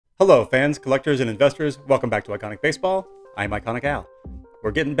Hello, fans, collectors, and investors. Welcome back to Iconic Baseball. I'm Iconic Al. We're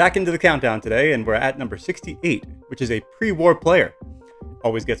getting back into the countdown today, and we're at number 68, which is a pre-war player.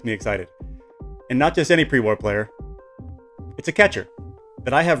 Always gets me excited. And not just any pre-war player. It's a catcher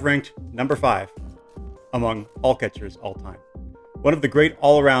that I have ranked number 5 among all catchers all time. One of the great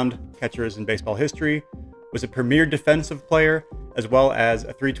all-around catchers in baseball history, was a premier defensive player, as well as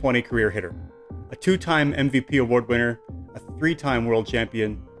a .320 career hitter. A 2-time MVP award winner, a 3-time world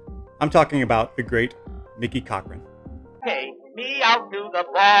champion. I'm talking about the great Mickey Cochrane. Take me out to the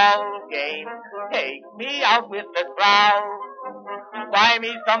ball game. Take me out with the crowd. Buy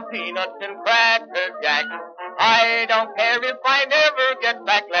me some peanuts and cracker jack. I don't care if I never get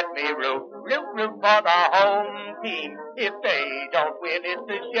back. Let me root for the home team. If they don't win, it's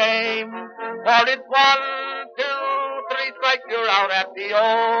a shame. For it's 1, 2, 3 strikes, you're out at the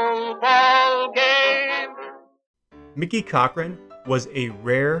old ball game. Mickey Cochrane was a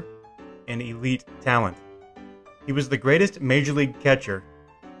rare and elite talent. He was the greatest major league catcher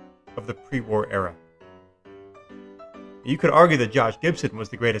of the pre-war era. You could argue that Josh Gibson was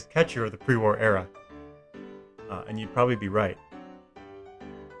the greatest catcher of the pre-war era, and you'd probably be right.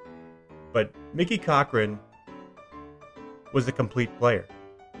 But Mickey Cochrane was a complete player.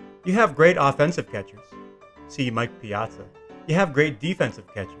 You have great offensive catchers, see Mike Piazza. You have great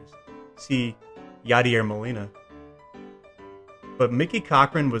defensive catchers, see Yadier Molina. But Mickey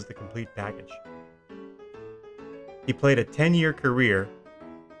Cochrane was the complete package. He played a 10-year career,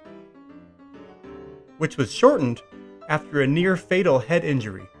 which was shortened after a near-fatal head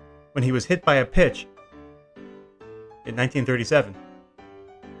injury when he was hit by a pitch in 1937.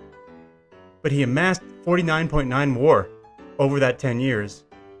 But he amassed 49.9 WAR over that 10 years,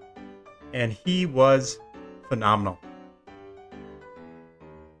 and he was phenomenal.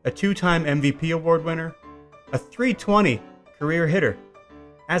 A 2-time MVP award winner, a .320 career hitter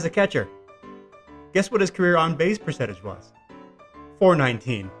as a catcher. Guess what his career on-base percentage was?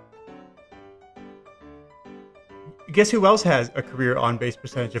 .419. Guess who else has a career on-base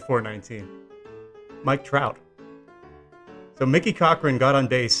percentage of .419? Mike Trout. So Mickey Cochrane got on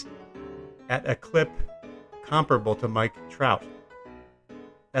base at a clip comparable to Mike Trout.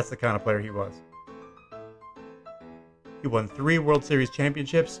 That's the kind of player he was. He won 3 World Series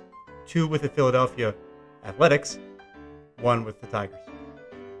championships, 2 with the Philadelphia Athletics, 1 with the Tigers.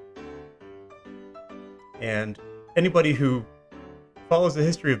 And anybody who follows the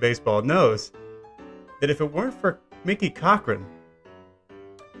history of baseball knows that if it weren't for Mickey Cochrane,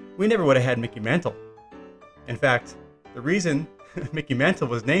 we never would have had Mickey Mantle. In fact, the reason Mickey Mantle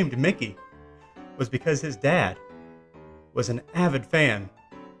was named Mickey was because his dad was an avid fan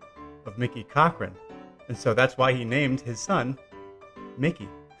of Mickey Cochrane. And so that's why he named his son Mickey.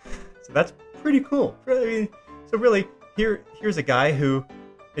 So that's pretty cool. So really, here's a guy who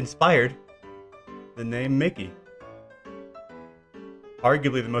inspired the name Mickey.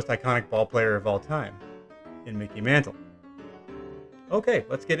 Arguably the most iconic ball player of all time in Mickey Mantle. Okay,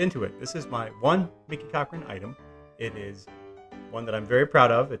 let's get into it. This is my one Mickey Cochrane item. It is one that I'm very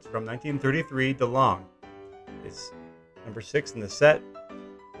proud of. It's from 1933 DeLong. It's number 6 in the set,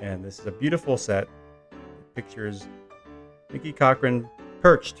 and this is a beautiful set. It pictures Mickey Cochrane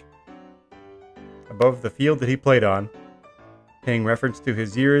perched above the field that he played on, paying reference to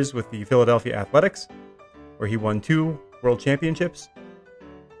his years with the Philadelphia Athletics, where he won 2 world championships,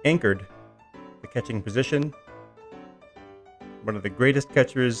 anchored the catching position, one of the greatest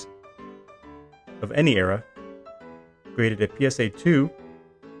catchers of any era, graded a PSA 2,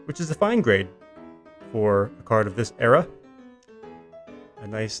 which is a fine grade for a card of this era. A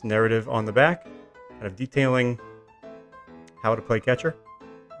nice narrative on the back, kind of detailing how to play catcher.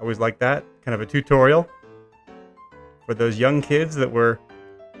 Always like that, kind of a tutorial for those young kids that were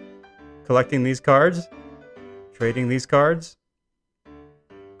collecting these cards, trading these cards,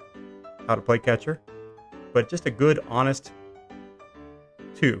 how to play catcher. But just a good, honest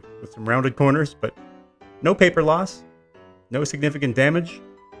 2 with some rounded corners, but no paper loss, no significant damage,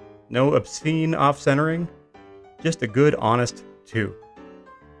 no obscene off-centering, just a good, honest 2.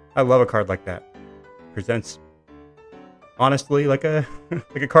 I love a card like that. Presents honestly like a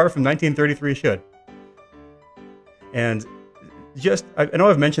like a card from 1933 should. And just, I know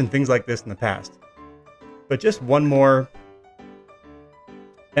I've mentioned things like this in the past, but just one more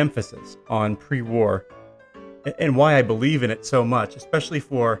emphasis on pre-war and why I believe in it so much, especially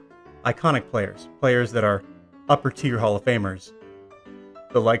for iconic players, players that are upper tier Hall of Famers,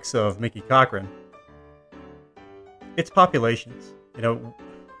 the likes of Mickey Cochrane. It's populations. You know,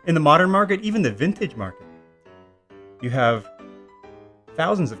 in the modern market, even the vintage market, you have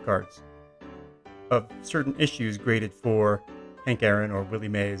thousands of cards of certain issues graded for Hank Aaron or Willie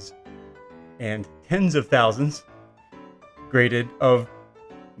Mays, and tens of thousands graded of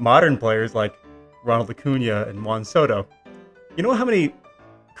modern players like Ronald Acuna and Juan Soto. You know how many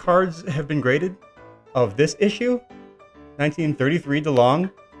cards have been graded of this issue? 1933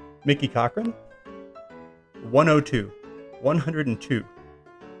 DeLong, Mickey Cochrane? 102. 102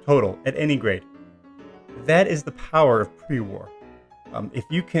 total at any grade. That is the power of pre-war. If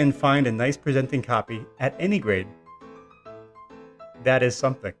you can find a nice presenting copy at any grade, that is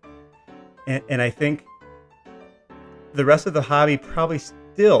something. And I think the rest of the hobby probably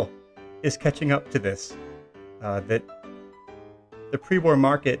still is catching up to this. That the pre-war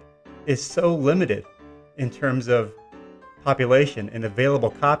market is so limited in terms of population and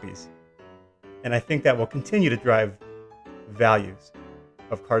available copies. And I think that will continue to drive values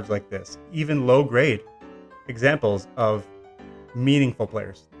of cards like this, even low grade examples of meaningful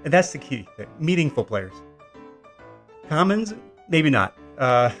players. And that's the key thing, meaningful players. Commons, maybe not.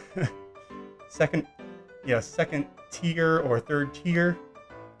 Second tier or third tier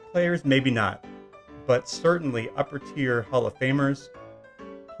players, maybe not. But certainly upper tier Hall of Famers,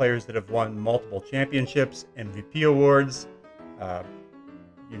 players that have won multiple championships, MVP awards,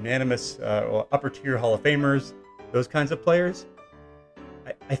 unanimous upper tier Hall of Famers, those kinds of players,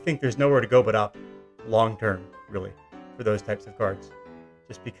 I think there's nowhere to go but up long term, really, for those types of cards,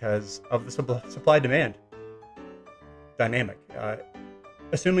 just because of the supply-demand dynamic.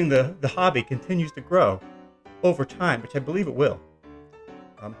 Assuming the hobby continues to grow over time, which I believe it will,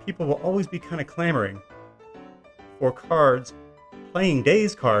 people will always be kind of clamoring for cards, playing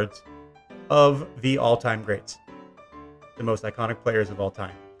days cards of the all-time greats, the most iconic players of all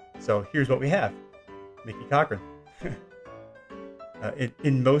time. So here's what we have. Mickey Cochrane.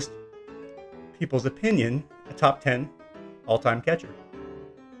 In most people's opinion, a top 10 all-time catcher.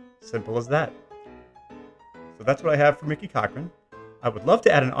 Simple as that. So that's what I have for Mickey Cochrane. I would love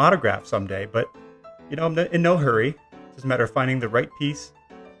to add an autograph someday, but you know, I'm in no hurry. It's just a matter of finding the right piece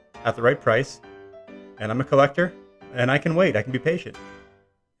at the right price. And I'm a collector, and I can wait. I can be patient.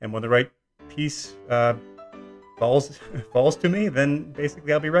 And when the right piece falls to me, then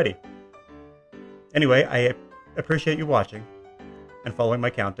basically I'll be ready. Anyway, I appreciate you watching and following my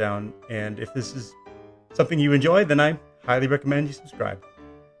countdown. And if this is something you enjoy, then I highly recommend you subscribe.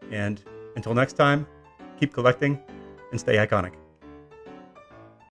 And until next time, keep collecting and stay iconic.